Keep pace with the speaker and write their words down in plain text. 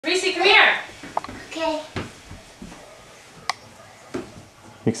Reese, come here. Okay.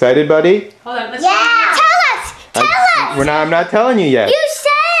 Excited, buddy? Hold on. Let's Yeah. Tell us. Tell us. I'm not telling you yet. You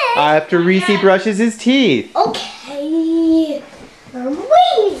said. After Reese brushes his teeth. Okay. I'm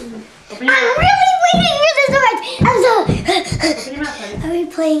waiting. I'm really waiting for this surprise. I'm so. Open your mouth, buddy. Are we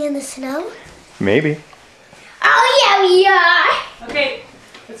playing in the snow? Maybe. Oh yeah, we are. Okay,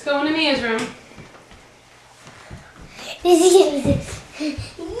 let's go into Mia's room. Yay!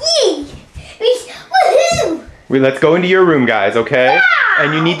 Woohoo! Let's go into your room, guys, okay? Yeah!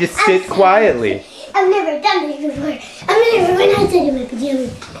 And you need to sit quietly. I've never done this before. I've never when I said in my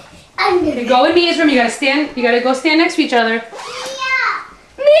pajamas. I've never. Okay, go in Mia's room. You gotta stand. You gotta go stand next to each other.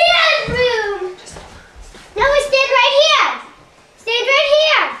 Mia's room. No, we stand right here. Stand right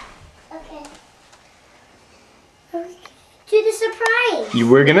here. Okay. Do the surprise. You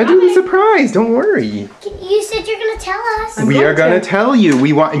were gonna do the surprise. Don't worry. You said you're gonna tell us. We are gonna tell you.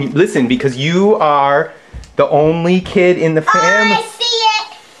 We want. Listen, because you are the only kid in the family. I see it.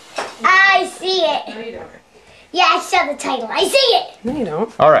 I see it. No, you don't. Yeah, I saw the title. I see it. No, you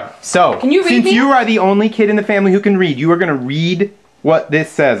don't. All right. So, Can you read since me? you are the only kid in the family who can read, you are gonna read what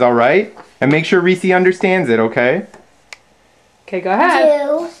this says. All right? And make sure Reese understands it. Okay? Okay, go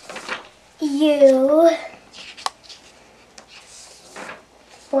ahead. You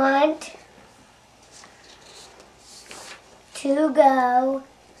want to go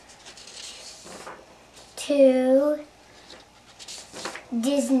to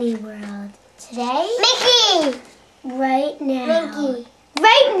Disney World today? Mickey! Right now. Mickey.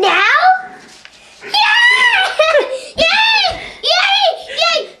 Right now? Yay! Yay! Yay!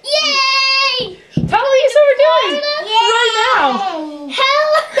 Yay! Yay! Tell Reese what we're doing right now. How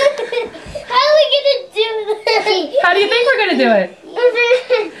are we gonna do this? How do you think we're gonna do it?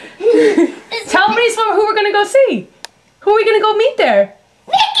 Tell Reese who we're gonna go see. Who are we gonna go meet there?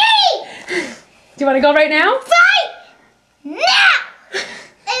 Mickey! Do you want to go right now? Right now! Are we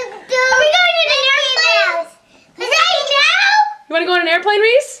going in an airplane? Right now? You want to go on an airplane,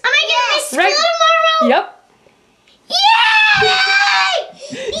 Reese? Am I gonna miss school Right. tomorrow? Yep. Yay!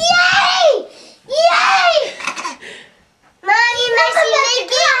 Yay! Yay! Mommy,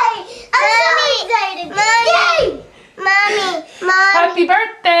 Mickey! I'm so excited! Mommy! Mommy! Mommy! Happy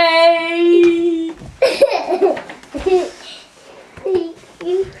birthday!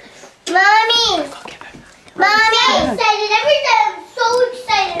 Mommy! Mommy! I'm excited every time. I'm so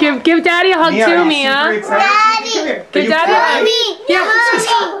excited. Give Daddy a hug Mia, too, are you Mia. super excited? Daddy! Come here. Give Daddy a hug. Mommy! Yeah.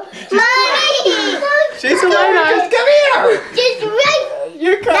 Mommy! She's Come on. Come here. Just right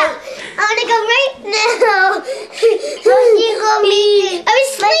You come. now. I want to go right now. You go, Mickey. I was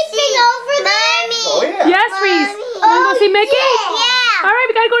sleeping over there. Mommy. Oh yeah. Yes, Reese. You want to go see Mickey? Yeah. All right,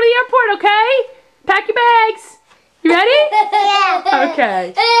 we got to go to the airport, okay? Pack your bags. You ready? Yeah.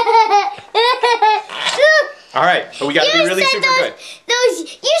 Okay. All right. But we gotta be really super good.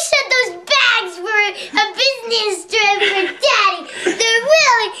 You said those bags were a business trip.